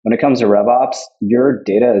when it comes to RevOps, your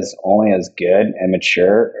data is only as good and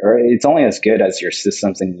mature, or it's only as good as your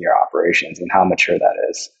systems and your operations and how mature that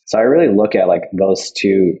is. So I really look at like those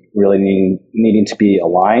two really needing to be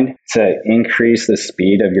aligned to increase the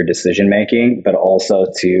speed of your decision making, but also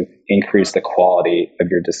to increase the quality of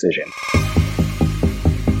your decision.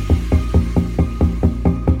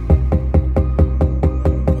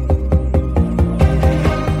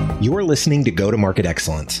 You're listening to Go-to-Market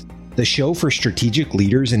Excellence, the show for strategic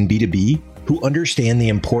leaders in B2B who understand the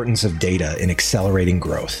importance of data in accelerating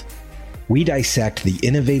growth. We dissect the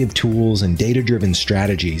innovative tools and data-driven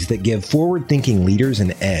strategies that give forward-thinking leaders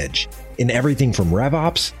an edge in everything from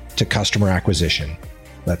RevOps to customer acquisition.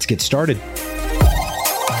 Let's get started.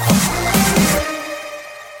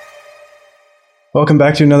 Welcome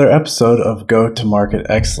back to another episode of Go-to-Market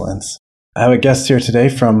Excellence. I have a guest here today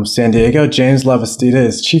from San Diego. James Lavastida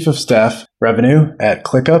is Chief of Staff Revenue at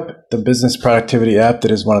ClickUp, the business productivity app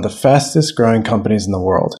that is one of the fastest growing companies in the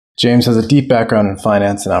world. James has a deep background in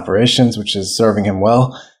finance and operations, which is serving him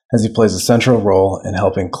well as he plays a central role in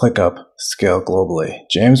helping ClickUp scale globally.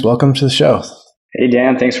 James, welcome to the show. Hey,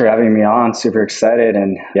 Dan, thanks for having me on. Super excited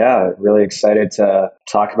and really excited to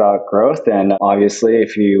talk about growth. And obviously,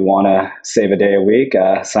 if you want to save a day a week,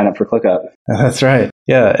 sign up for ClickUp. That's right.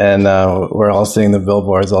 Yeah. And we're all seeing the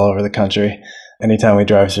billboards all over the country anytime we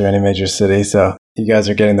drive through any major city. So you guys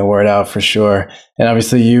are getting the word out for sure. And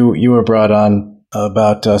obviously, you were brought on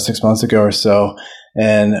about 6 months ago or so.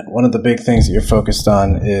 And one of the big things that you're focused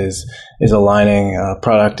on is aligning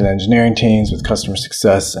product and engineering teams with customer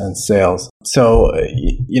success and sales. So,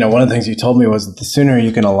 one of the things you told me was that the sooner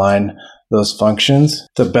you can align those functions,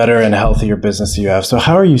 the better and healthier business you have. So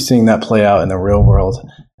how are you seeing that play out in the real world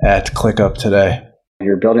at ClickUp today?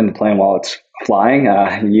 You're building the plane while it's flying.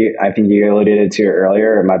 I think you alluded to it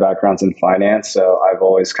earlier. My background's in finance, so I've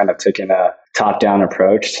always kind of taken a top-down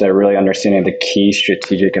approach to really understanding the key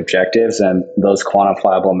strategic objectives and those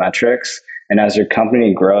quantifiable metrics. And as your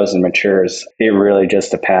company grows and matures, it really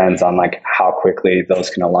just depends on like how quickly those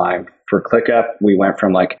can align. For ClickUp, we went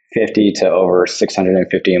from like 50 to over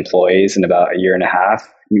 650 employees in about a year and a half.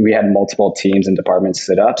 We had multiple teams and departments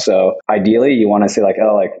set up. So ideally, you want to say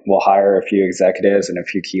we'll hire a few executives and a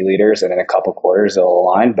few key leaders, and in a couple quarters, it'll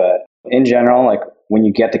align. But in general, like when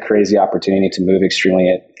you get the crazy opportunity to move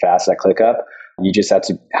extremely fast at ClickUp, you just have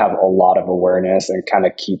to have a lot of awareness and kind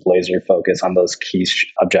of keep laser focus on those key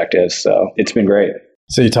objectives. So it's been great.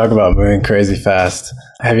 So you talk about moving crazy fast.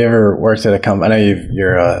 Have you ever worked at a company? I know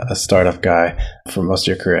you're a startup guy for most of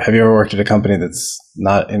your career. Have you ever worked at a company that's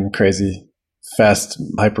not in crazy fast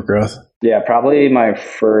hypergrowth? Yeah, probably my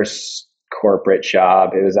first corporate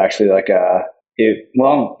job. It was actually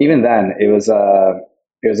even then it was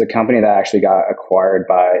a company that actually got acquired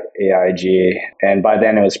by AIG. And by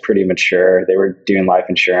then it was pretty mature. They were doing life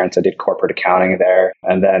insurance. I did corporate accounting there.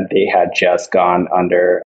 And then they had just gone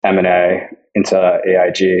under M&A into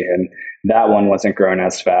AIG. And that one wasn't growing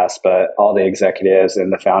as fast, but all the executives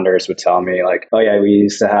and the founders would tell me like, oh yeah, we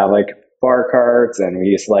used to have like bar carts and we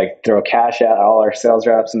used to like throw cash at all our sales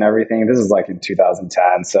reps and everything. This is like in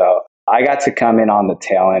 2010. So I got to come in on the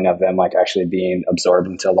tail end of them like actually being absorbed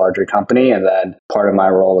into a larger company. And then part of my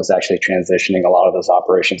role was actually transitioning a lot of those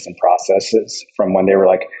operations and processes from when they were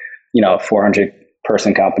like, 400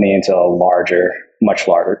 person company into a much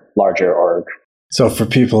larger org. So for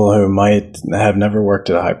people who might have never worked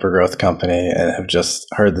at a hypergrowth company and have just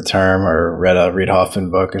heard the term or read a Reid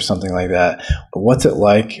Hoffman book or something like that, what's it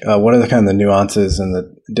like? What are the kind of the nuances and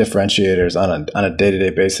the differentiators on a day-to-day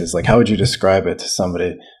basis? Like how would you describe it to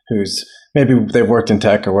somebody who's maybe they've worked in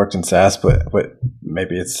tech or worked in SaaS, but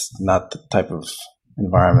maybe it's not the type of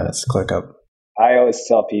environment it's ClickUp? I always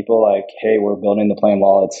tell people like, hey, we're building the plane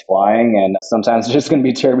while it's flying. And sometimes there's going to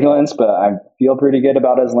be turbulence, but I feel pretty good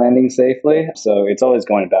about us landing safely. So it's always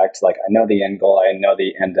going back to like, I know the end goal. I know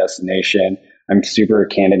the end destination. I'm super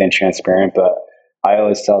candid and transparent, but I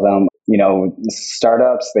always tell them,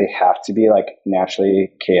 startups, they have to be like naturally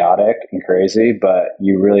chaotic and crazy, but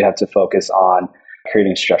you really have to focus on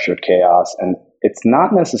creating structured chaos. And it's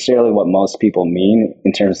not necessarily what most people mean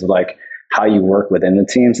in terms of like how you work within the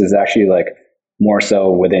teams is actually like more so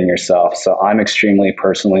within yourself. So I'm extremely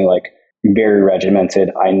personally like very regimented.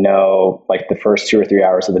 I know like the first 2 or 3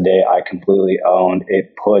 hours of the day I completely owned. It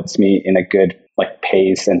puts me in a good like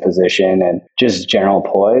pace and position and just general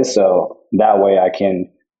poise. So that way I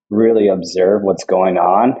can really observe what's going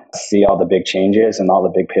on, see all the big changes and all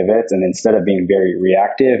the big pivots. And instead of being very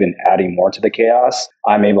reactive and adding more to the chaos,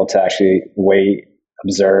 I'm able to actually wait,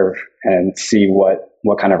 observe, and see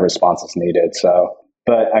what kind of response is needed. So,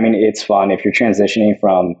 but I mean, it's fun if you're transitioning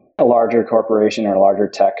from a larger corporation or a larger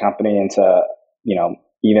tech company into,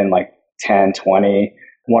 even like 10, 20.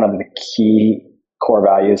 One of the key core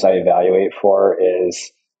values I evaluate for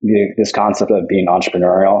is this concept of being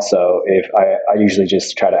entrepreneurial. So if I usually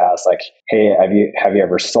just try to ask like, hey, have you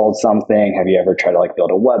ever sold something? Have you ever tried to like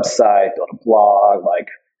build a website, build a blog, like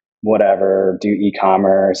whatever, do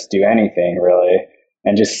e-commerce, do anything really,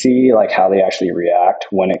 and just see like how they actually react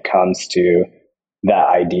when it comes to that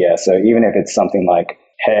idea. So even if it's something like,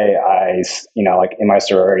 hey, like in my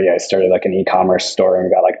sorority, I started like an e-commerce store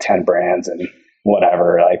and got like 10 brands and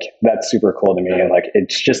whatever, like that's super cool to me. And like,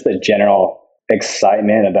 it's just the general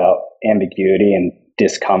excitement about ambiguity and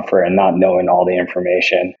discomfort and not knowing all the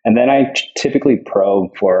information. And then I typically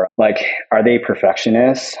probe for like, are they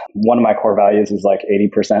perfectionists? One of my core values is like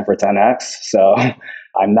 80% for 10x. So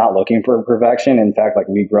I'm not looking for perfection. In fact, like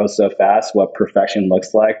we grow so fast, what perfection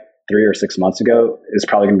looks like 3 or 6 months ago is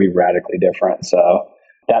probably going to be radically different. So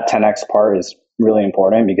that 10x part is really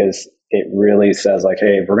important because it really says like,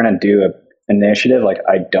 hey, if we're going to do an initiative, like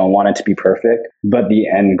I don't want it to be perfect, but the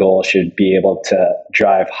end goal should be able to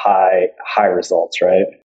drive high results, right?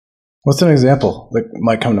 What's an example that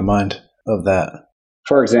might come to mind of that?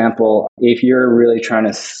 For example, if you're really trying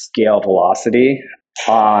to scale velocity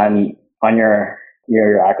on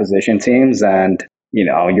your acquisition teams and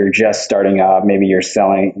you're just starting up, maybe you're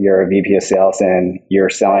a VP of sales and you're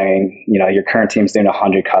selling, your current team's doing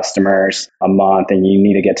 100 customers a month and you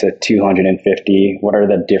need to get to 250. What are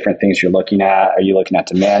the different things you're looking at? Are you looking at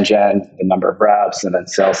demand gen, the number of reps, and then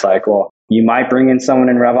sales cycle? You might bring in someone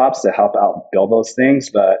in RevOps to help out build those things,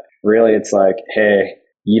 but really it's like, hey,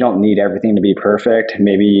 you don't need everything to be perfect.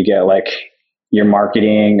 Maybe you get like your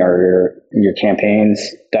marketing or your campaigns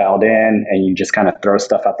dialed in and you just kind of throw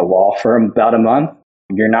stuff at the wall for about a month.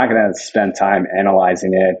 You're not going to spend time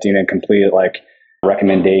analyzing it, doing a complete like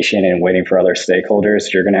recommendation and waiting for other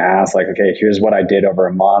stakeholders. You're going to ask like, okay, here's what I did over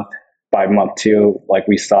a month. By month 2, like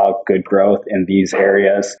we saw good growth in these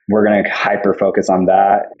areas. We're going to hyper focus on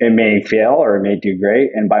that. It may fail or it may do great.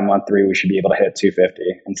 And by month 3, we should be able to hit 250.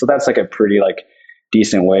 And so that's like a pretty like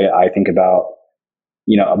decent way I think about,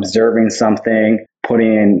 observing something,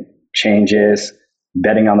 putting in changes,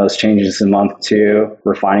 betting on those changes in month 2,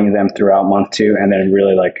 refining them throughout month 2, and then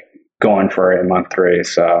really like going for it in month 3.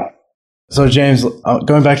 So James,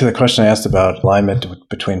 going back to the question I asked about alignment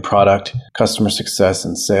between product, customer success,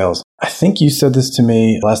 and sales, I think you said this to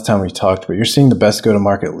me last time we talked, but you're seeing the best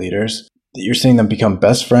go-to-market leaders, that you're seeing them become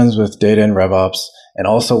best friends with data and RevOps, and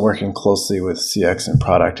also working closely with CX and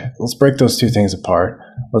product. Let's break those two things apart.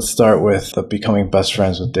 Let's start with the becoming best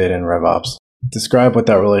friends with data and RevOps. Describe what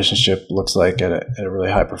that relationship looks like for really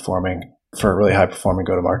high performing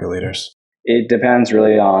go-to-market leaders. It depends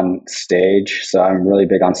really on stage. So I'm really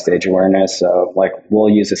big on stage awareness. So like we'll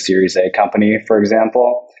use a Series A company, for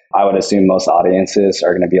example. I would assume most audiences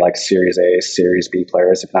are going to be like Series A, Series B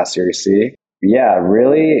players, if not Series C. Yeah,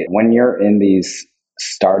 really, when you're in these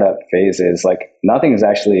startup phases, like nothing is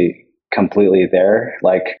actually completely there.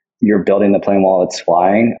 Like you're building the plane while it's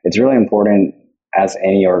flying. It's really important as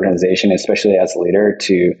any organization, especially as a leader,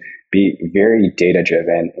 to be very data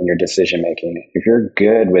driven in your decision making. If you're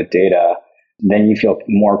good with data, then you feel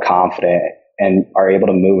more confident and are able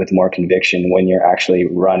to move with more conviction when you're actually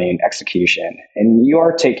running execution. And you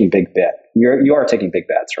are taking big bets. You are taking big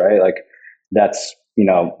bets, right? Like that's,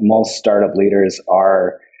 most startup leaders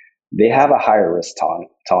they have a higher risk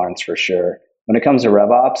tolerance for sure. When it comes to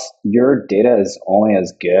RevOps, your data is only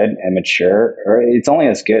as good and mature, or it's only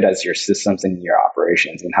as good as your systems and your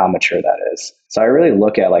operations and how mature that is. So I really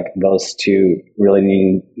look at like those two really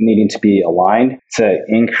needing to be aligned to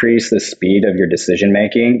increase the speed of your decision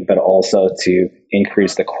making, but also to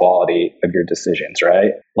increase the quality of your decisions,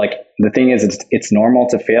 right? Like the thing is, it's normal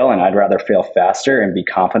to fail, and I'd rather fail faster and be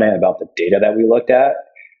confident about the data that we looked at.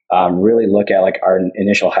 Really look at like our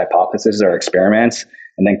initial hypotheses or experiments,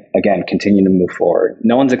 and then again, continue to move forward.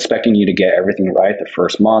 No one's expecting you to get everything right the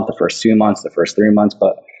first month, the first 2 months, the first 3 months,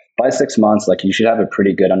 but by 6 months, like you should have a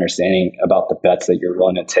pretty good understanding about the bets that you're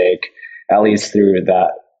willing to take, at least through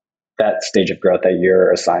that stage of growth that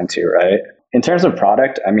you're assigned to, right? In terms of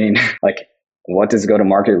product, I mean, like what does go to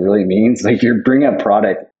market really means? Like you're bringing a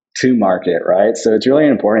product to market, right? So it's really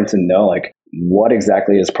important to know like what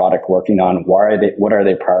exactly is product working on? What are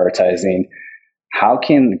they prioritizing? How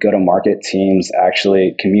can go-to-market teams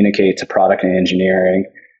actually communicate to product and engineering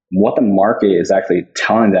what the market is actually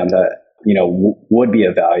telling them that would be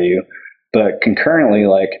of value? But concurrently,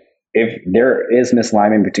 like if there is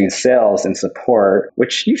misalignment between sales and support,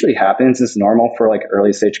 which usually happens, is normal for like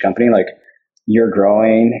early stage company. Like you're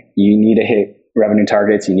growing, you need to hit revenue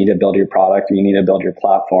targets, you need to build your product, you need to build your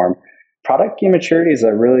platform. Product immaturity is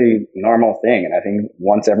a really normal thing. And I think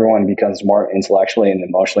once everyone becomes more intellectually and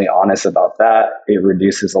emotionally honest about that, it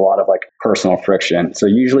reduces a lot of like personal friction. So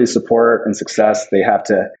usually support and success, they have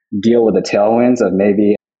to deal with the tailwinds of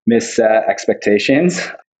maybe misset expectations.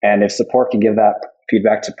 And if support can give that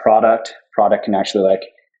feedback to product can actually like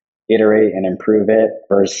iterate and improve it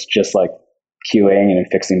versus just like QAing and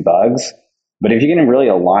fixing bugs. But if you can really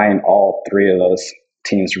align all three of those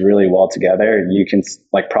teams really well together, you can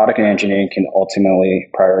like product and engineering can ultimately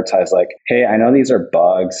prioritize like, hey, I know these are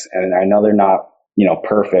bugs and I know they're not,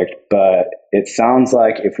 perfect, but it sounds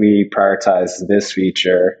like if we prioritize this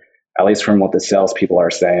feature, at least from what the salespeople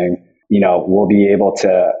are saying, we'll be able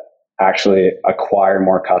to actually acquire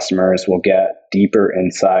more customers. We'll get deeper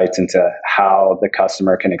insights into how the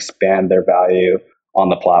customer can expand their value on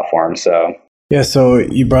the platform. So yeah, so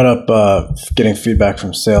you brought up getting feedback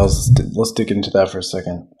from sales. Let's dig into that for a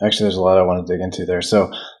second. Actually, there's a lot I want to dig into there.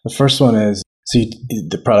 So the first one is,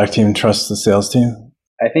 the product team trusts the sales team?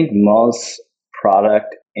 I think most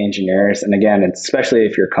product engineers, and again, especially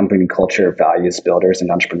if your company culture values builders and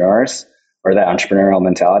entrepreneurs or that entrepreneurial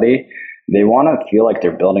mentality, they want to feel like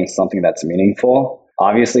they're building something that's meaningful.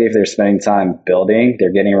 Obviously, if they're spending time building,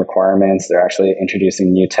 they're getting requirements, they're actually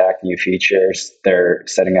introducing new tech, new features, they're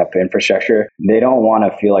setting up infrastructure. They don't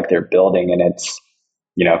want to feel like they're building and it's,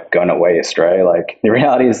 going to waste, right? Like the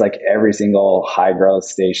reality is like every single high growth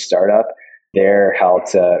stage startup, they're held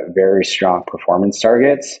to very strong performance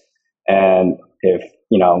targets. And if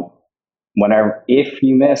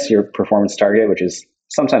you miss your performance target, which is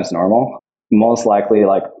sometimes normal, most likely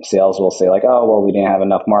like sales will say like, oh, well, we didn't have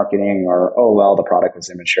enough marketing, or, oh, well, the product was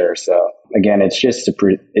immature. So again, it's just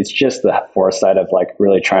the foresight of like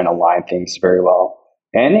really trying to line things very well.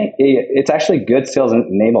 And it's actually good sales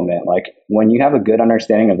enablement. Like when you have a good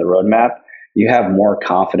understanding of the roadmap, you have more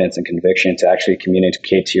confidence and conviction to actually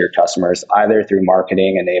communicate to your customers, either through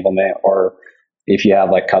marketing enablement, or if you have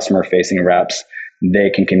like customer facing reps, they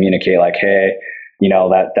can communicate like, hey,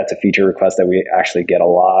 that's a feature request that we actually get a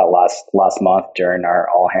lot. Last month during our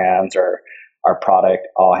all hands or our product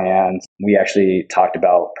all hands, we actually talked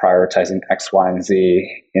about prioritizing X, Y, and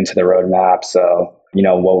Z into the roadmap. So,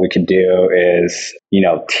 what we could do is,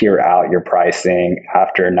 tier out your pricing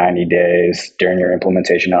after 90 days during your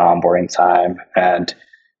implementation and onboarding time. And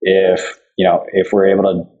if we're able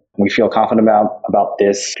to, we feel confident about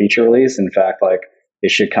this feature release. In fact, like, it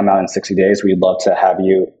should come out in 60 days. We'd love to have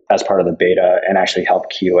you as part of the beta and actually help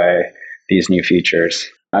QA these new features.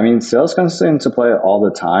 I mean, sales comes into play all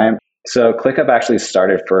the time. So ClickUp actually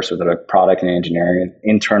started first with a product and engineering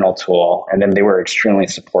internal tool, and then they were extremely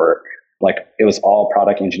support. Like it was all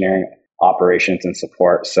product engineering, operations, and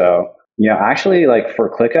support. So, actually like for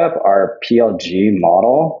ClickUp, our PLG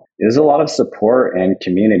model is a lot of support and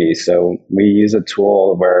community. So we use a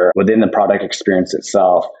tool where within the product experience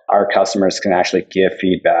itself, our customers can actually give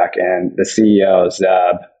feedback, and the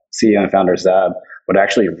CEO and founder Zeb would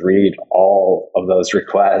actually read all of those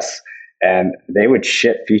requests, and they would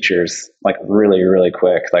ship features like really, really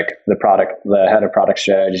quick. Like the head of product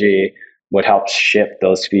strategy would help ship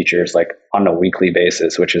those features like on a weekly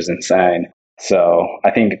basis, which is insane. So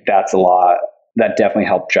I think that's a lot. That definitely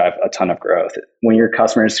helped drive a ton of growth. When your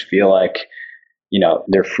customers feel like,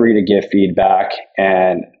 they're free to give feedback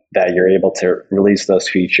and that you're able to release those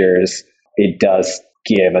features, it does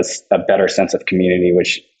give us a better sense of community,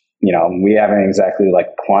 which, we haven't exactly like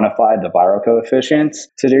quantified the viral coefficients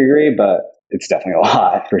to a degree, but it's definitely a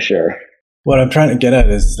lot for sure. What I'm trying to get at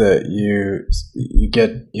is that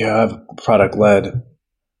you have product-led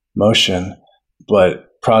motion,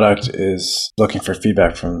 but product is looking for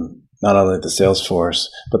feedback from not only the sales force,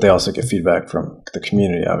 but they also get feedback from the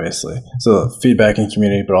community, obviously. So feedback in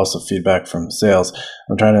community, but also feedback from sales.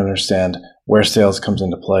 I'm trying to understand where sales comes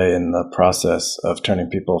into play in the process of turning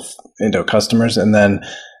people into customers. And then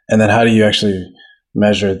how do you actually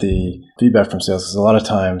measure the feedback from sales? Because a lot of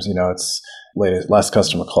times, it's last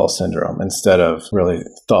customer call syndrome instead of really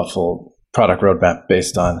thoughtful product roadmap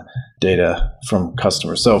based on data from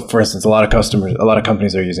customers. So for instance, a lot of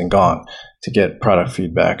companies are using Gong to get product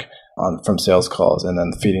feedback from sales calls and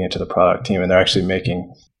then feeding it to the product team. And they're actually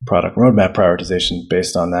making product roadmap prioritization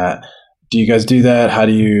based on that. Do you guys do that? How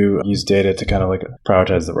do you use data to kind of like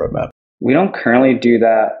prioritize the roadmap? We don't currently do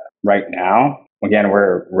that right now. Again,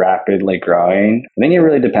 we're rapidly growing. I think it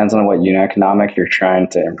really depends on what unit economic you're trying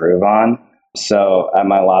to improve on. So at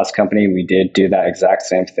my last company, we did do that exact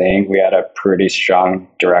same thing. We had a pretty strong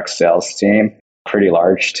direct sales team, pretty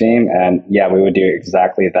large team. And yeah, we would do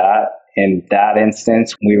exactly that. In that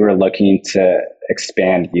instance, we were looking to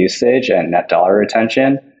expand usage and net dollar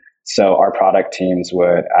retention. So our product teams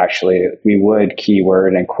we would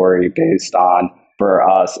keyword and query based on, for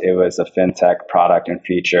us, it was a fintech product and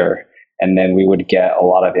feature. And then we would get a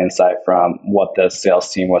lot of insight from what the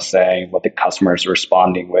sales team was saying, what the customers were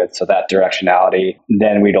responding with. So that directionality.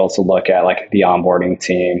 Then we'd also look at like the onboarding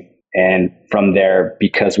team. And from there,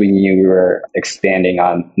 because we knew we were expanding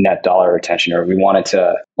on net dollar retention, or we wanted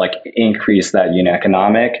to like increase that unit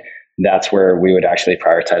economic, that's where we would actually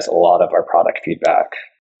prioritize a lot of our product feedback.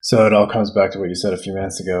 So it all comes back to what you said a few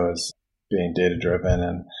minutes ago, is being data driven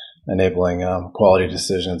and enabling quality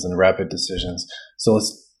decisions and rapid decisions. So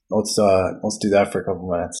let's do that for a couple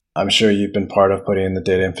minutes. I'm sure you've been part of putting in the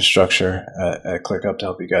data infrastructure at ClickUp to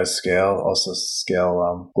help you guys scale, also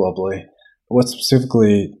scale globally. What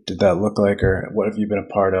specifically did that look like, or what have you been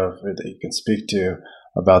a part of, or that you can speak to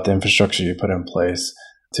about the infrastructure you put in place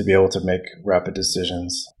to be able to make rapid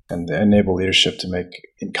decisions and enable leadership to make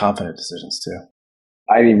confident decisions too?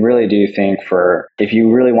 I really do think if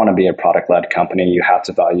you really want to be a product-led company, you have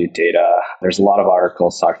to value data. There's a lot of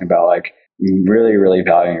articles talking about like really, really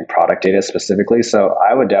valuing product data specifically. So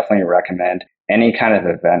I would definitely recommend any kind of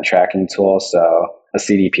event tracking tool. So a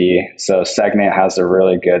CDP. So Segment has a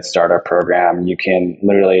really good startup program. You can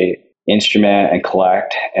literally instrument and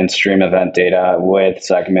collect and stream event data with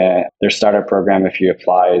Segment. Their startup program, if you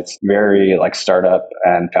apply, it's very like startup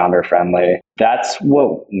and founder friendly. That's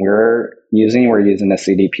what we're using. We're using a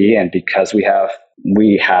CDP, and because we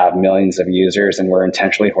have millions of users and we're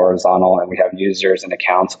intentionally horizontal and we have users and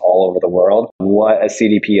accounts all over the world, what a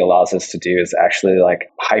CDP allows us to do is actually like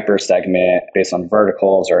hyper segment based on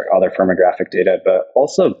verticals or other firmographic data, but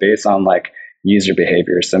also based on like user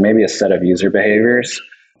behaviors. So maybe a set of user behaviors.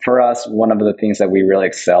 For us, one of the things that we really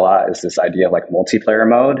excel at is this idea of like multiplayer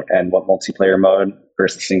mode, and what multiplayer mode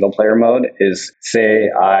versus single player mode is. Say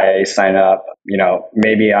I sign up,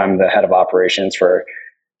 maybe I'm the head of operations for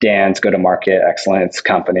Dan's go-to-market excellence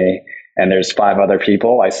company, and there's 5 other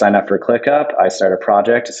people. I sign up for ClickUp. I start a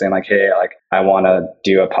project saying like, hey, like I want to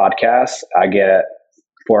do a podcast. I get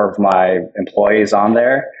 4 of my employees on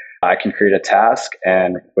there. I can create a task,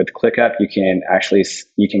 and with ClickUp, you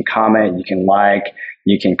can comment, you can like,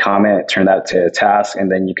 you can comment, turn that to a task,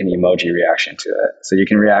 and then you can emoji reaction to it. So you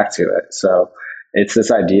can react to it. So it's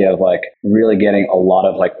this idea of like really getting a lot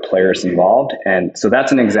of like players involved. And so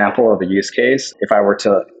that's an example of a use case. If I were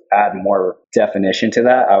to add more definition to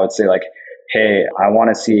that, I would say like, hey, I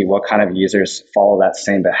want to see what kind of users follow that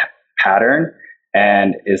same pattern.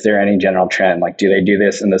 And is there any general trend? Like, do they do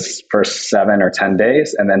this in this first 7 or 10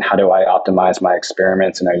 days? And then how do I optimize my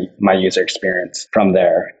experiments and my user experience from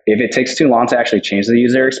there? If it takes too long to actually change the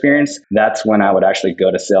user experience, that's when I would actually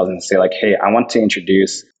go to sales and say like, hey, I want to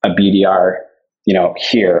introduce a BDR,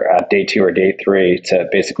 here at day 2 or day 3 to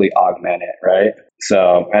basically augment it, right?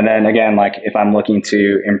 So, and then again, like if I'm looking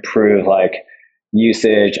to improve like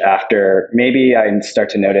usage after, maybe I start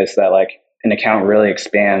to notice that like an account really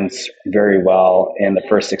expands very well in the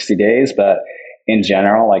first 60 days, but in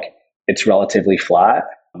general, like it's relatively flat.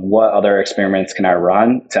 What other experiments can I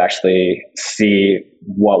run to actually see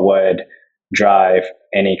what would drive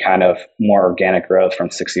any kind of more organic growth from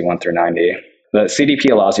 61 through 90? The CDP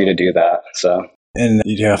allows you to do that. And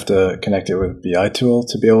you have to connect it with BI tool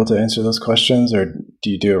to be able to answer those questions, or do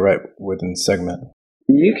you do it right within Segment?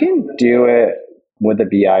 You can do it with a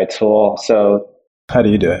BI tool. So how do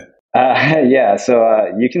you do it? So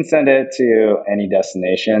you can send it to any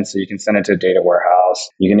destination. So you can send it to a data warehouse.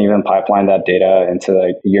 You can even pipeline that data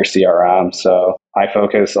into your CRM. So I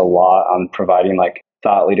focus a lot on providing like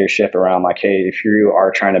thought leadership around like, hey, if you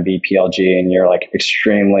are trying to be PLG and you're like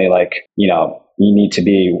extremely like, you need to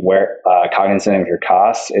be cognizant of your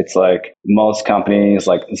costs. It's like most companies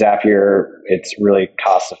like Zapier, it's really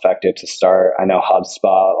cost effective to start. I know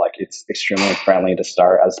HubSpot, like it's extremely friendly to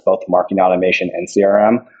start as both marketing automation and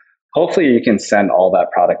CRM. Hopefully you can send all that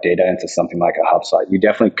product data into something like a HubSpot. You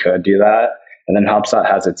definitely could do that. And then HubSpot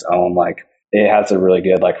has its own, it has a really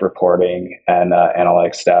good reporting and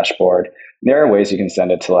analytics dashboard. There are ways you can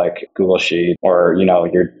send it to Google Sheet or,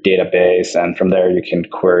 your database. And from there you can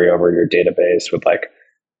query over your database with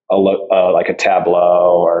a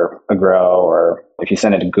Tableau or a Grow, or if you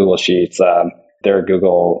send it to Google Sheets, I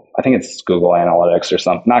think it's Google Analytics or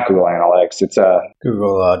something. Not Google Analytics. It's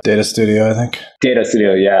Google Data Studio, I think. Data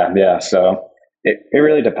Studio, yeah. So it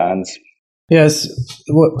really depends. Yes.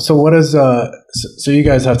 So what is so you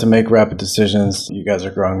guys have to make rapid decisions. You guys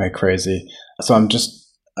are growing like crazy. So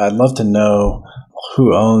I'd love to know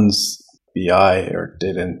who owns BI or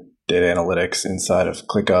data analytics inside of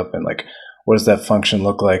ClickUp, and what does that function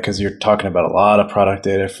look like? Because you're talking about a lot of product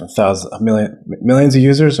data from millions of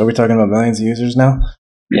users. Are we talking about millions of users now?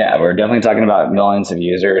 Yeah, we're definitely talking about millions of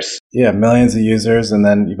users. Yeah, millions of users. And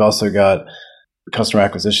then you've also got customer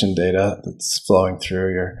acquisition data that's flowing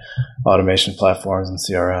through your automation platforms and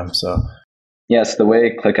CRM. So yes, the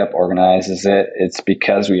way ClickUp organizes it, it's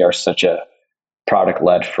because we are such a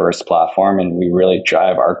product-led first platform and we really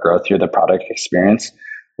drive our growth through the product experience.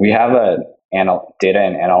 We have a data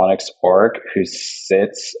and analytics org who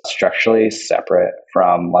sits structurally separate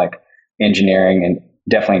from like engineering and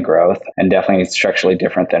definitely growth, and definitely structurally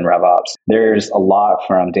different than RevOps. There's a lot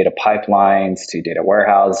from data pipelines to data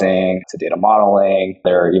warehousing to data modeling.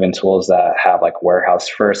 There are even tools that have like warehouse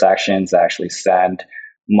first actions that actually send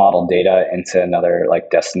model data into another like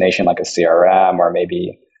destination, like a CRM or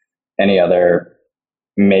maybe any other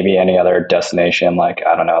destination, like,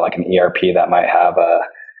 I don't know, like an ERP that might have a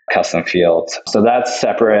custom field. So that's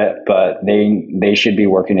separate, but they should be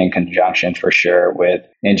working in conjunction for sure with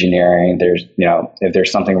engineering. There's, if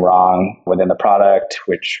there's something wrong within the product,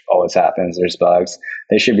 which always happens, there's bugs,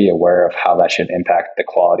 they should be aware of how that should impact the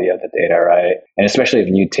quality of the data, right? And especially if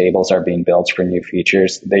new tables are being built for new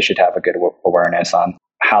features, they should have a good awareness on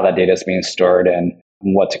how that data is being stored and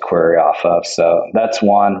what to query off of. So that's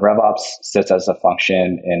one. RevOps sits as a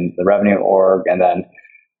function in the revenue org, and then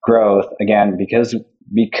growth, again, because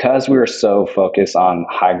we were so focused on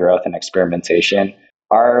high growth and experimentation,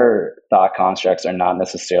 our thought constructs are not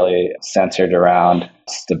necessarily centered around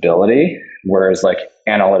stability, whereas like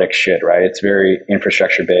analytics should, right? It's very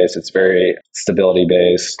infrastructure based. It's very stability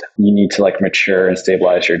based. You need to like mature and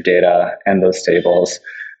stabilize your data and those tables.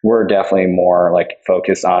 We're definitely more like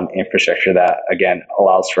focused on infrastructure that, again,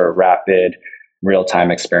 allows for rapid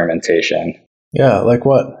real-time experimentation. Yeah, like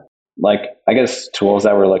what? Like, I guess tools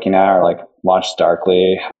that we're looking at are like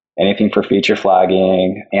LaunchDarkly, anything for feature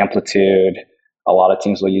flagging, Amplitude. A lot of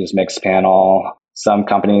teams will use Mixpanel. Some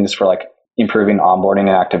companies for like improving onboarding and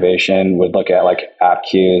activation would look at like app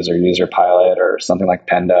queues or UserPilot or something like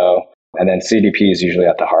Pendo. And then CDP is usually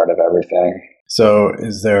at the heart of everything. So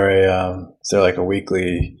is there like a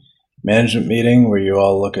weekly management meeting where you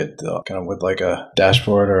all look at kind of with like a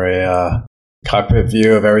dashboard or a cockpit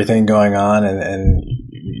view of everything going on, and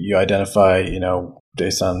you identify,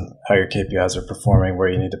 based on how your KPIs are performing, where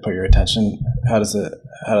you need to put your attention? How do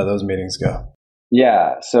those meetings go?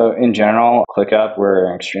 Yeah. So in general, ClickUp, we're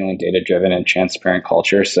an extremely data-driven and transparent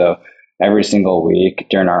culture. So every single week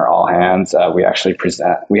during our all hands, we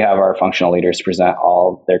have our functional leaders present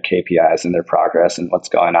all their KPIs and their progress and what's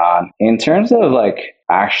going on. In terms of like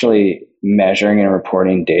actually measuring and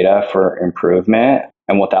reporting data for improvement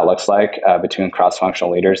and what that looks like between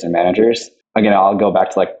cross-functional leaders and managers, again, I'll go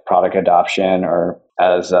back to like product adoption or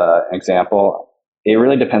as an example. It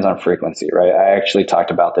really depends on frequency, right? I actually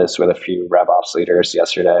talked about this with a few RevOps leaders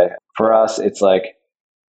yesterday. For us, it's like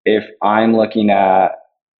if I'm looking at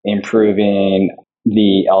improving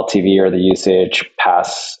the LTV or the usage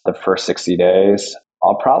past the first 60 days,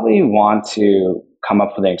 I'll probably want to come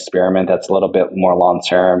up with an experiment that's a little bit more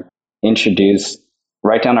long-term,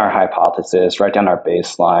 write down our hypothesis, write down our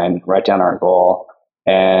baseline, write down our goal,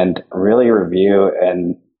 and really review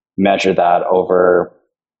and measure that over,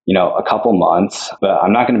 a couple months. But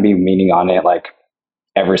I'm not going to be meeting on it like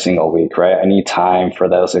every single week, right? I need time for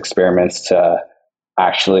those experiments to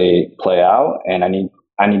actually play out. And I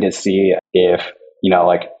need to see if,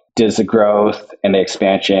 does the growth and the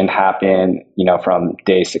expansion happen, from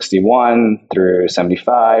day 61 through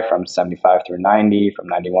 75, from 75 through 90, from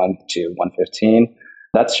 91 to 115.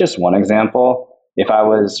 That's just one example. If I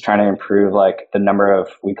was trying to improve like the number of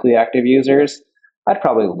weekly active users, I'd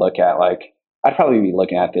probably be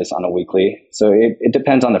looking at this on a weekly. So it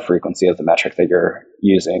depends on the frequency of the metric that you're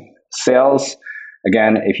using. Sales,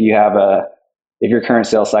 again, if your current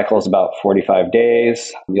sales cycle is about 45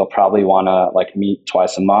 days, you'll probably want to like meet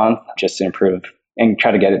twice a month just to improve and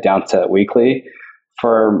try to get it down to weekly.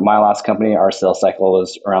 For my last company, our sales cycle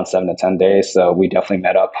was around 7 to 10 days. So we definitely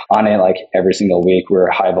met up on it like every single week. We were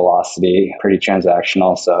high velocity, pretty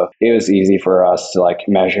transactional. So it was easy for us to like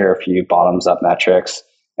measure a few bottoms up metrics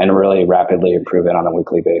and really rapidly improve it on a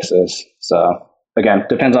weekly basis. So again,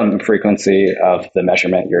 depends on the frequency of the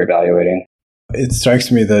measurement you're evaluating. It strikes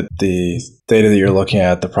me that the data that you're looking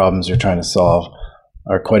at, the problems you're trying to solve,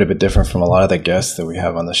 are quite a bit different from a lot of the guests that we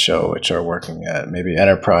have on the show, which are working at maybe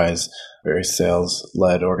enterprise, very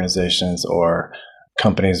sales-led organizations, or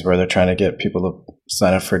companies where they're trying to get people to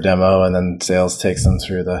sign up for a demo and then sales takes them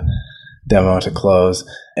through the demo to close.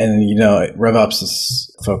 And, RevOps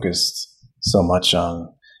is focused so much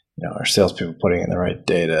on our salespeople putting in the right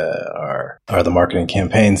data, are the marketing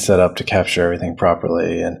campaigns set up to capture everything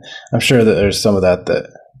properly? And I'm sure that there's some of that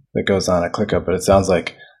goes on at ClickUp, but it sounds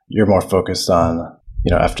like you're more focused on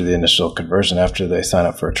after the initial conversion, after they sign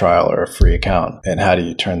up for a trial or a free account? And how do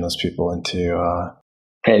you turn those people into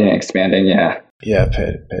paid and expanding? Yeah,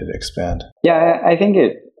 paid to expand. Yeah, I think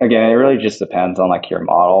it really just depends on like your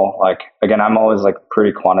model. Like, again, I'm always like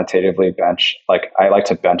pretty quantitatively I like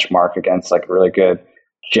to benchmark against like really good,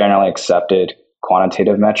 generally accepted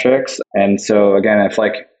quantitative metrics. And so again, if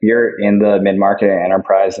like you're in the mid-market and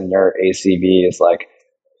enterprise and your ACV is like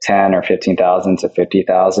 10 or 15,000 to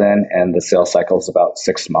 50,000 and the sales cycle is about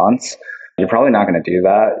 6 months, you're probably not going to do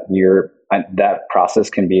that. That process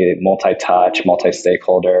can be multi-touch,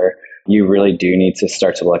 multi-stakeholder. You really do need to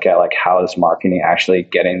start to look at like how is marketing actually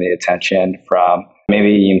getting the attention from, maybe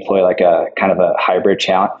you employ like a kind of a hybrid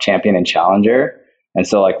champion and challenger. And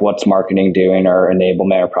so like what's marketing doing or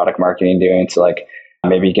enablement or product marketing doing to like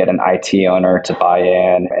maybe get an IT owner to buy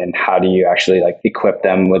in, and how do you actually like equip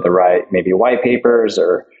them with the right maybe white papers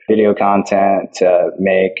or video content to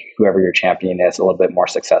make whoever your champion is a little bit more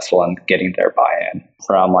successful in getting their buy-in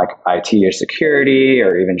from like IT or security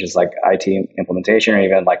or even just like IT implementation or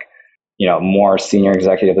even like more senior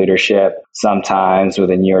executive leadership. Sometimes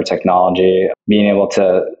with a newer technology, being able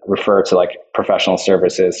to refer to like professional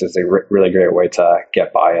services is a really great way to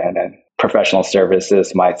get buy-in, and professional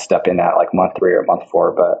services might step in at like month 3 or month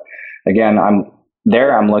 4. But again,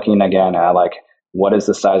 I'm looking again at like, what is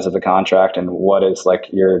the size of the contract and what is like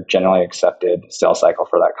your generally accepted sales cycle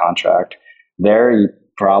for that contract. There, you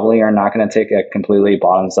probably are not going to take a completely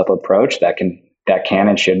bottoms up approach that can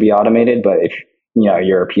and should be automated. But if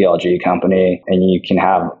you're a PLG company and you can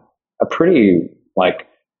have a pretty like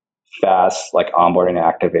fast like onboarding and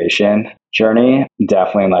activation journey,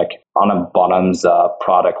 definitely like on a bottoms up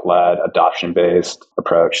product led adoption based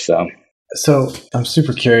approach. So I'm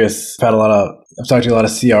super curious. I've talked to a lot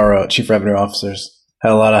of CRO, chief revenue officers,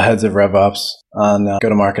 had a lot of heads of rev ops on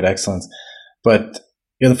go-to-market excellence, but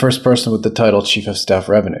you're the first person with the title chief of staff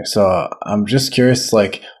revenue. So I'm just curious,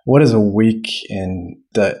 like, what does a week in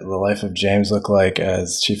the life of James look like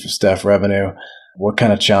as chief of staff revenue? What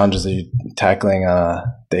kind of challenges are you tackling on a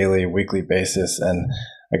daily, weekly basis? And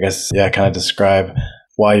I guess, kind of describe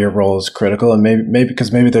why your role is critical, and maybe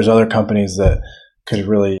because maybe there's other companies that could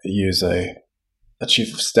really use a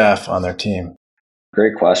chief of staff on their team.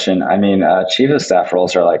 Great question. I mean, chief of staff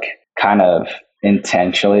roles are like kind of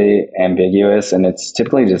intentionally ambiguous, and it's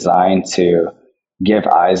typically designed to give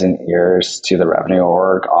eyes and ears to the revenue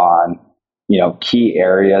org on, key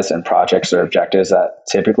areas and projects or objectives that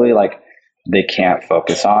typically like they can't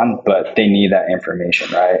focus on, but they need that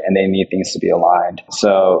information, right? And they need things to be aligned.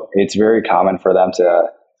 So it's very common for them to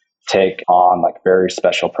take on like very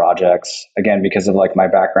special projects. Again, because of like my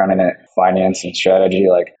background in finance and strategy,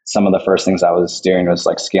 like some of the first things I was doing was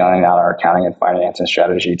like scaling out our accounting and finance and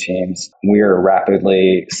strategy teams. We are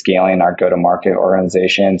rapidly scaling our go-to-market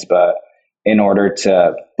organizations, but in order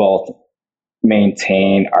to both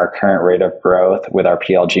maintain our current rate of growth with our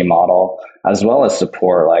PLG model, as well as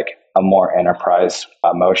support like a more enterprise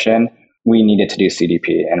motion, we needed to do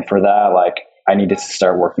CDP. And for that, like I needed to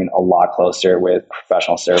start working a lot closer with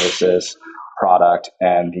professional services, product,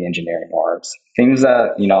 and the engineering orgs. Things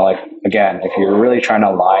that, like, again, if you're really trying to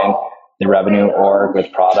align the revenue org with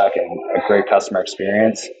product and a great customer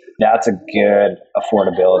experience, that's a good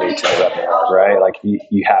affordability to the revenue org, right? Like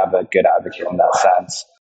you have a good advocate in that sense.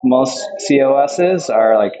 Most COSs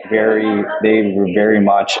are like they very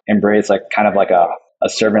much embrace like kind of like a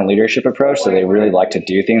servant leadership approach. So they really like to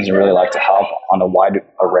do things and really like to help on a wide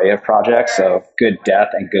array of projects. So good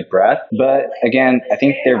depth and good breadth. But again, I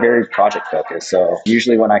think they're very project focused. So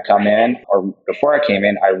usually when I come in, or before I came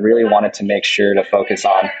in, I really wanted to make sure to focus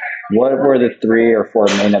on what were the 3 or 4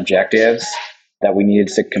 main objectives that we needed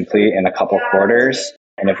to complete in a couple quarters.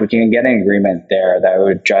 And if we can get an agreement there, that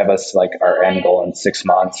would drive us to like our end goal in 6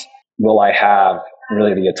 months. Will I have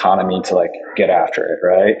really the autonomy to like get after it,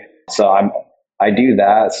 right? So I do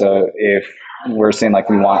that. So if we're saying like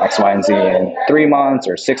we want X, Y, and Z in 3 months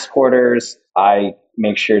or 6 quarters, I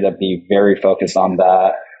make sure to be very focused on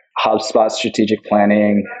that. HubSpot strategic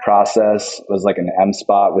planning process was like an M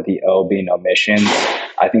spot with the O being omissions.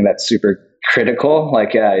 I think that's super critical. Like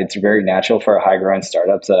it's very natural for a high growing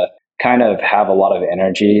startup to kind of have a lot of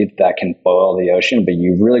energy that can boil the ocean, but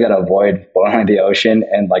you really got to avoid boiling the ocean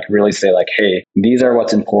and like really say like, hey, these are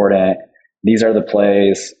what's important. These are the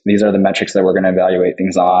plays. These are the metrics that we're going to evaluate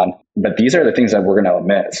things on. But these are the things that we're going to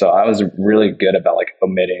omit. So I was really good about like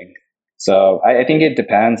omitting. So I think it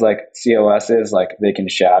depends. Like COSs, like they can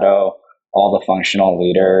shadow all the functional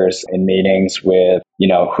leaders in meetings with,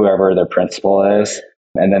 whoever their principal is.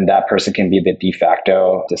 And then that person can be the de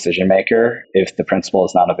facto decision maker if the principal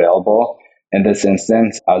is not available. In this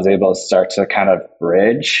instance, I was able to start to kind of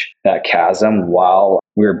bridge that chasm while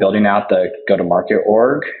we were building out the go-to-market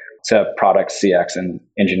org to product CX and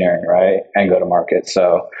engineering, right? And go-to-market.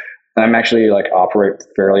 So I'm actually like operate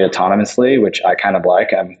fairly autonomously, which I kind of like.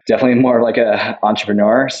 I'm definitely more like a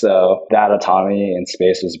entrepreneur. So that autonomy in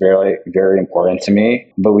space was very, very important to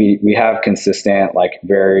me. But we have consistent, like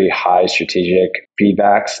very high strategic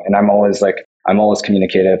feedbacks. And I'm always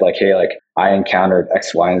communicative, like, hey, like I encountered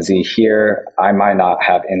X, Y, and Z here. I might not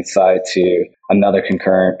have insight to another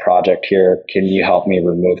concurrent project here. Can you help me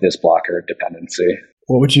remove this blocker dependency?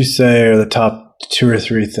 What would you say are the top 2 or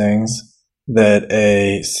 3 things that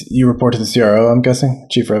you report to the CRO, I'm guessing,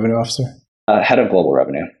 Chief Revenue Officer? Head of Global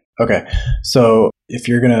Revenue. Okay. So if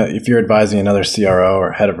you're advising another CRO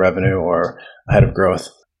or head of revenue or a head of growth,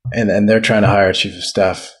 and they're trying to hire a chief of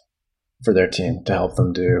staff for their team to help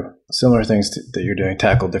them do similar things that you're doing,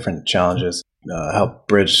 tackle different challenges, help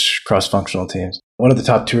bridge cross-functional teams, what are the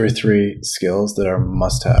top 2 or 3 skills that are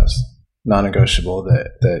must-haves, non-negotiable,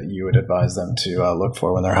 that you would advise them to look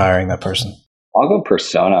for when they're hiring that person? I'll go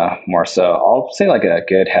persona more so. I'll say like a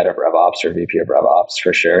good head of RevOps or VP of RevOps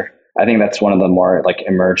for sure. I think that's one of the more like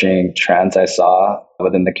emerging trends I saw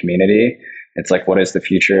within the community. It's like, what is the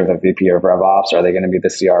future of a VP of RevOps? Are they going to be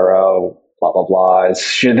the CRO? Blah, blah, blah.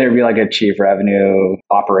 Should there be like a chief revenue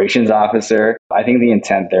operations officer? I think the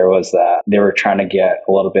intent there was that they were trying to get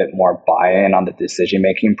a little bit more buy-in on the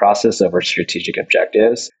decision-making process over strategic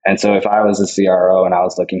objectives. And so if I was a CRO and I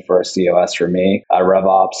was looking for a COS for me,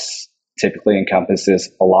 RevOps typically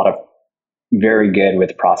encompasses a lot of very good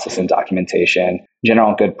with process and documentation,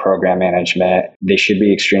 general good program management. They should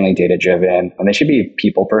be extremely data driven and they should be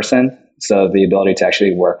people person. So the ability to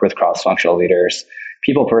actually work with cross-functional leaders,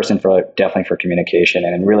 people person definitely for communication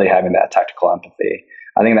and really having that tactical empathy.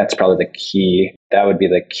 I think that's probably the key. That would be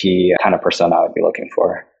the key kind of persona I would be looking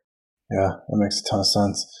for. Yeah, that makes a ton of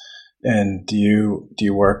sense. And do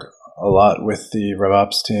you work a lot with the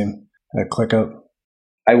RevOps team at ClickUp?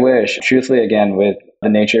 I wish. Truthfully, again, with the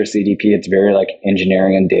nature of CDP, it's very like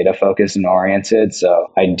engineering and data focused and oriented. So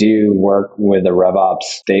I do work with the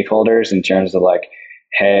RevOps stakeholders in terms of like,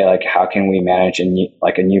 hey, like how can we manage a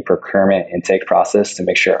new procurement intake process to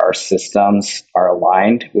make sure our systems are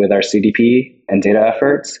aligned with our CDP and data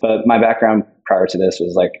efforts. But my background prior to this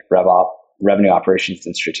was like RevOps, revenue operations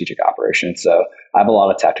and strategic operations. So I have a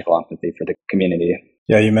lot of tactical empathy for the community.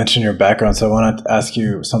 Yeah, you mentioned your background, so I wanted to ask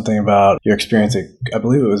you something about your experience at, I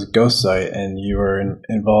believe it was Ghostsite, and you were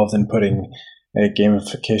involved in putting a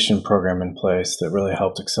gamification program in place that really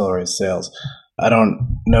helped accelerate sales. I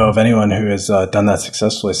don't know of anyone who has done that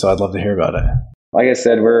successfully, so I'd love to hear about it. Like I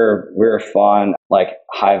said, we're a fun, like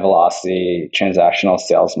high velocity transactional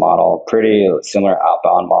sales model, pretty similar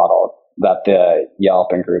outbound model that the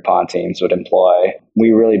Yelp and Groupon teams would employ.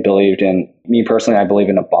 We really believed in, me personally, I believe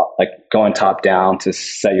in like going top down to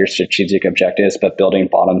set your strategic objectives, but building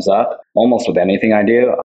bottoms up almost with anything I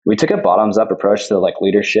do. We took a bottoms up approach to like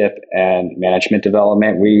leadership and management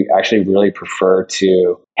development. We actually really prefer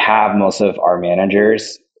to have most of our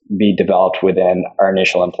managers be developed within our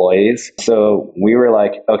initial employees. So we were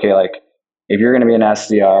like, okay, like if you're going to be an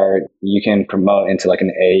SDR, you can promote into like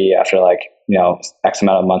an AE after like, X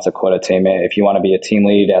amount of months of quota attainment. If you want to be a team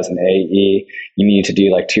lead as an AE, you need to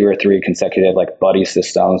do like 2 or 3 consecutive like buddy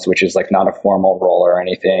systems, which is like not a formal role or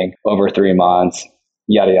anything, over 3 months,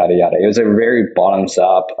 yada, yada, yada. It was a very bottoms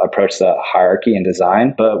up approach to hierarchy and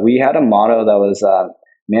design, but we had a motto that was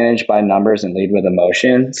manage by numbers and lead with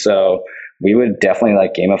emotion. So we would definitely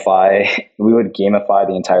like gamify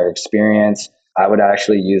the entire experience. I would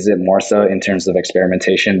actually use it more so in terms of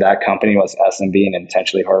experimentation. That company was SMB and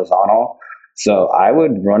intentionally horizontal. So I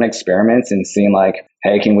would run experiments and seeing like,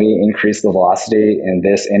 hey, can we increase the velocity in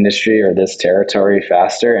this industry or this territory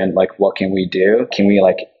faster? And like, what can we do? Can we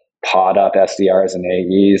like pod up SDRs and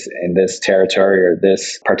AEs in this territory or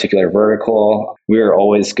this particular vertical? We were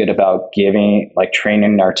always good about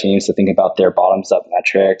training our teams to think about their bottoms up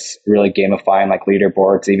metrics, really gamifying like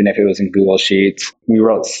leaderboards, even if it was in Google Sheets. We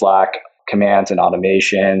wrote Slack commands and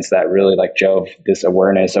automations that really like drove this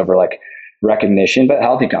awareness over like recognition, but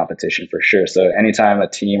healthy competition for sure. So anytime a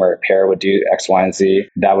team or a pair would do X, Y, and Z,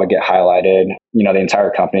 that would get highlighted. The entire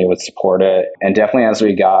company would support it. And definitely as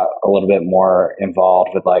we got a little bit more involved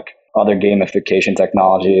with like other gamification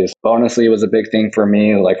technologies, Bonusly was a big thing for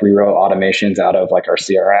me. Like we wrote automations out of like our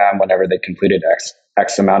CRM whenever they completed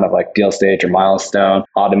X amount of like deal stage or milestone,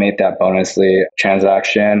 automate that Bonusly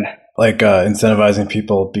transaction. Like incentivizing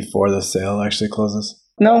people before the sale actually closes?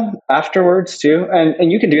 No, afterwards too.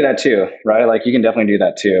 And you can do that too, right? Like you can definitely do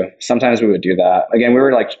that too. Sometimes we would do that. Again, we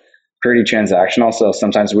were like pretty transactional. So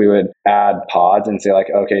sometimes we would add pods and say like,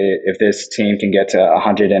 okay, if this team can get to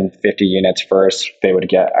 150 units first, they would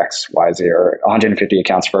get X, Y, Z, or 150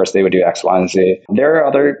 accounts first, they would do X, Y, and Z. There are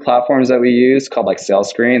other platforms that we use called like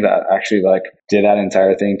SalesScreen that actually like did that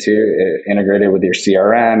entire thing too. It integrated with your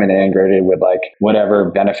CRM and it integrated with like whatever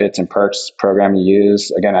benefits and perks program you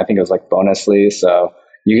use. Again, I think it was like Bonusly. So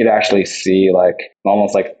you could actually see like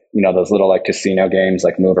almost like, you know, those little like casino games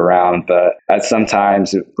like move around. But at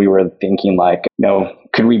sometimes we were thinking like, you know,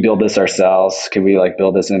 could we build this ourselves? Could we like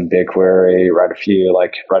build this in BigQuery, write a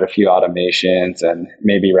few automations and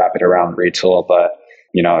maybe wrap it around Retool? But,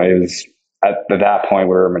 you know, it was at that point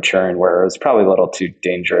we were maturing where it was probably a little too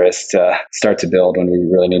dangerous to start to build when we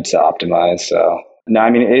really need to optimize. So no,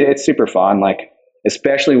 I mean, it's super fun. Like,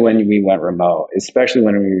 especially when we went remote,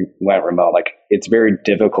 like it's very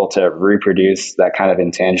difficult to reproduce that kind of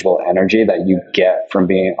intangible energy that you get from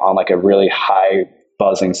being on like a really high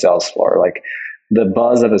buzzing sales floor. Like the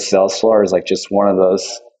buzz of a sales floor is like just one of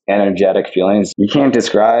those energetic feelings you can't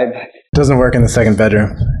describe. Doesn't work in the second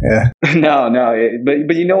bedroom. Yeah. No,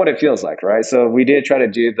 but you know what it feels like, right? So we did try to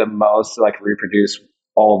do the most to like reproduce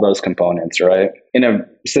all of those components, right? In a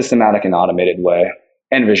systematic and automated way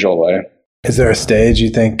and visual way. Is there a stage you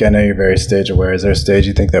think, I know you're very stage aware, is there a stage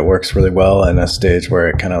you think that works really well and a stage where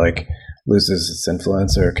it kind of like loses its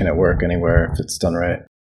influence, or can it work anywhere if it's done right?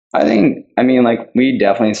 I mean, like we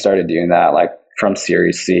definitely started doing that like from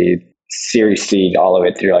Series C all the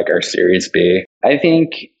way through like our Series B. I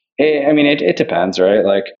think, it depends, right?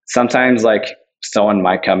 Like sometimes like someone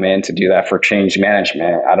might come in to do that for change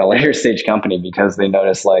management at a later stage company because they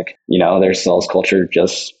notice like, you know, their sales culture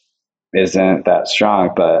just isn't that strong.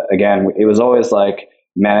 But again, it was always like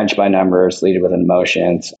managed by numbers, lead with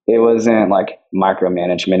emotions. It wasn't like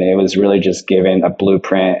micromanagement. It was really just giving a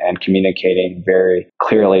blueprint and communicating very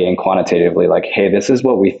clearly and quantitatively like, hey, this is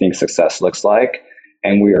what we think success looks like.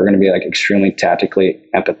 And we are going to be like extremely tactically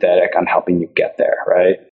empathetic on helping you get there,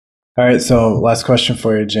 right? All right. So last question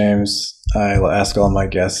for you, James. I will ask all my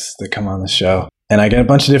guests that come on the show. And I get a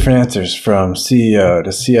bunch of different answers from CEO to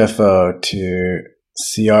CFO to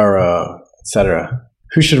CRO, etc.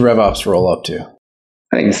 Who should RevOps roll up to?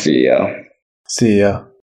 I think CEO. CEO.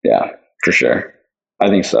 Yeah, for sure. I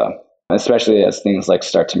think so. Especially as things like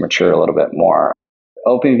start to mature a little bit more.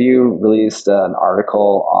 OpenView released an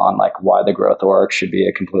article on like why the growth org should be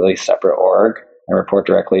a completely separate org and report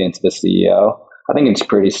directly into the CEO. I think it's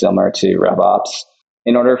pretty similar to RevOps.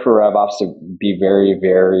 In order for RevOps to be very,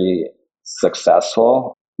 very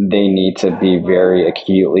successful, they need to be very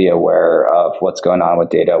acutely aware of what's going on with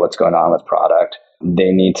data, what's going on with product.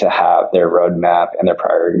 They need to have their roadmap and their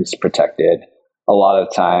priorities protected. A lot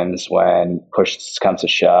of times when push comes to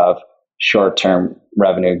shove, short-term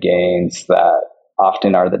revenue gains that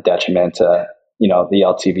often are the detriment to, you know, the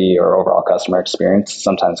LTV or overall customer experience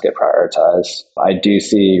sometimes get prioritized. I do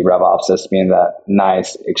see RevOps as being that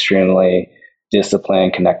nice, extremely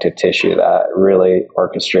disciplined connective tissue that really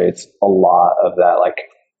orchestrates a lot of that like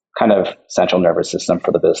kind of central nervous system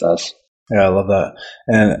for the business. Yeah, I love that.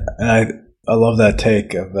 And I love that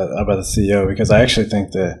take about the CEO, because I actually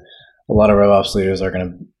think that a lot of RevOps leaders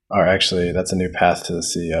are actually, that's a new path to the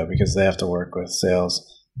CEO, because they have to work with sales,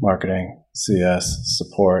 marketing, CS,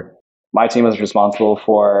 support. My team was responsible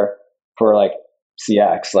for like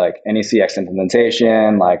CX, like any CX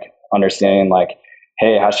implementation, like understanding like,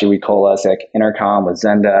 hey, how should we coalesce like Intercom with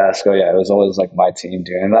Zendesk? Oh yeah, it was always like my team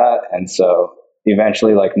doing that. And so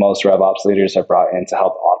eventually like most RevOps leaders are brought in to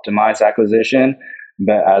help optimize acquisition.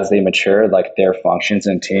 But as they mature, like their functions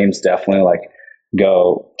and teams definitely like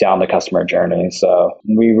go down the customer journey. So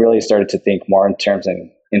we really started to think more in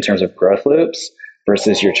terms of growth loops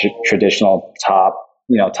versus your traditional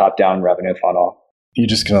top-down revenue funnel. You're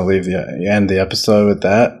just going to end the episode with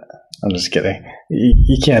that? I'm just kidding.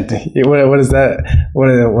 You can't. What is that?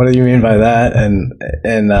 What do you mean by that? And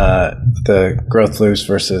the growth loops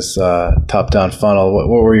versus top-down funnel.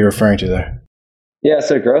 What were you referring to there? Yeah,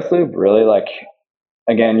 so growth loop really like,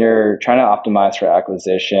 again, you're trying to optimize for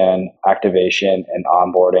acquisition, activation, and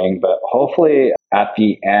onboarding. But hopefully at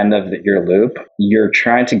the end of your loop, you're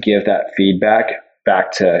trying to give that feedback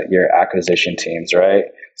back to your acquisition teams, right?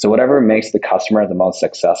 So whatever makes the customer the most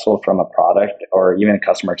successful from a product or even a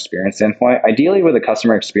customer experience standpoint, ideally with a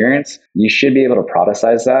customer experience, you should be able to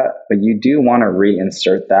productize that, but you do want to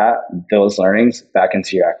reinsert those learnings back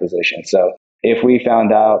into your acquisition. So if we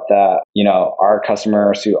found out that, you know, our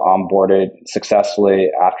customers who onboarded successfully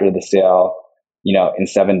after the sale, you know, in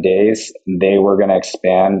 7 days, they were going to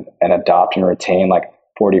expand and adopt and retain like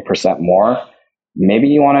 40% more. maybe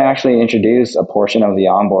you want to actually introduce a portion of the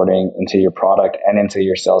onboarding into your product and into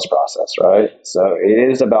your sales process, right? So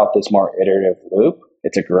it is about this more iterative loop.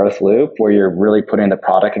 It's a growth loop where you're really putting the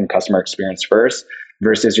product and customer experience first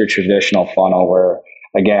versus your traditional funnel where,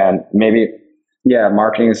 again, maybe,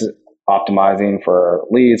 marketing is optimizing for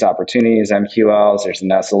leads, opportunities, MQLs. There's an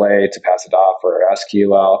SLA to pass it off for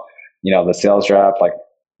SQL. The sales rep, like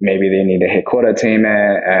maybe they need to hit quota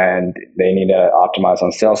attainment and they need to optimize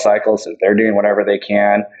on sales cycles. So they're doing whatever they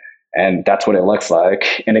can. And that's what it looks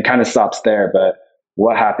like. And it kind of stops there. But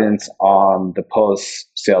what happens on the post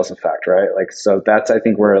sales effect, right? Like, so that's, I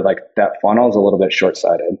think where like that funnel is a little bit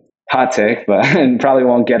short-sighted. Hot take, but and probably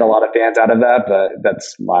won't get a lot of fans out of that, but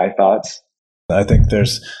that's my thoughts. I think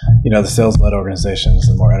there's, the sales-led organizations,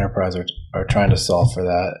 the more enterprise are trying to solve for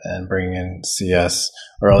that and bringing in CS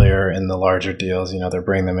earlier in the larger deals. They're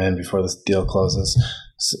bringing them in before the deal closes,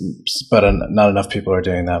 but not enough people are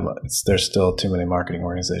doing that. There's still too many marketing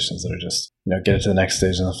organizations that are just, get it to the next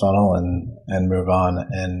stage in the funnel and move on.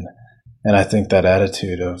 And I think that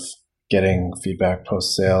attitude of getting feedback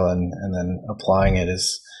post-sale and then applying it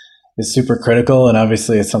is super critical. And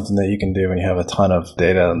obviously it's something that you can do when you have a ton of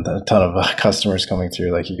data and a ton of customers coming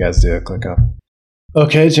through like you guys do at ClickUp.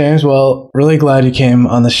 Okay, James. Well, really glad you came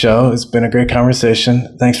on the show. It's been a great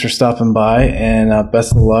conversation. Thanks for stopping by, and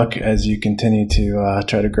best of luck as you continue to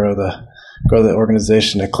try to grow the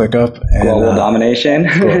organization at ClickUp. And, global domination.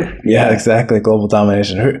 Yeah, exactly. Global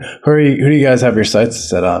domination. Who do you guys have your sights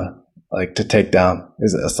set on, like to take down?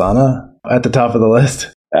 Is it Asana at the top of the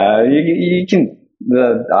list? You can.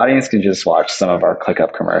 The audience can just watch some of our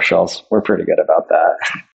ClickUp commercials. We're pretty good about that.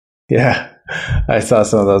 Yeah. I saw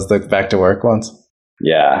some of those, the back to work ones.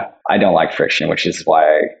 Yeah. I don't like friction, which is why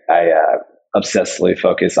I obsessively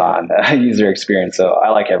focus on user experience. So I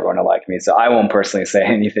like everyone to like me. So I won't personally say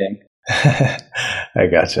anything. I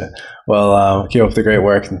gotcha. Well, keep up the great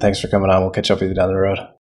work and thanks for coming on. We'll catch up with you down the road.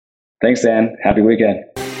 Thanks, Dan. Happy weekend.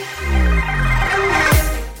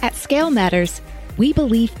 At Scale Matters, we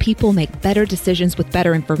believe people make better decisions with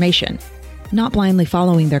better information, not blindly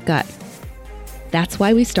following their gut. That's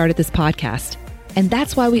why we started this podcast. And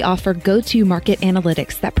that's why we offer go-to-market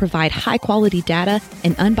analytics that provide high-quality data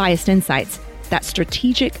and unbiased insights that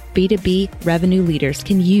strategic B2B revenue leaders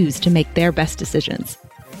can use to make their best decisions.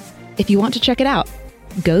 If you want to check it out,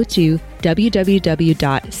 go to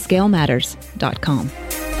www.scalematters.com.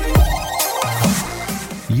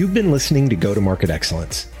 You've been listening to Go-to-Market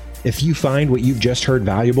Excellence. If you find what you've just heard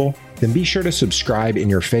valuable, then be sure to subscribe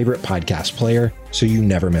in your favorite podcast player so you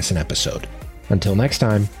never miss an episode. Until next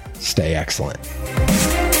time, stay excellent.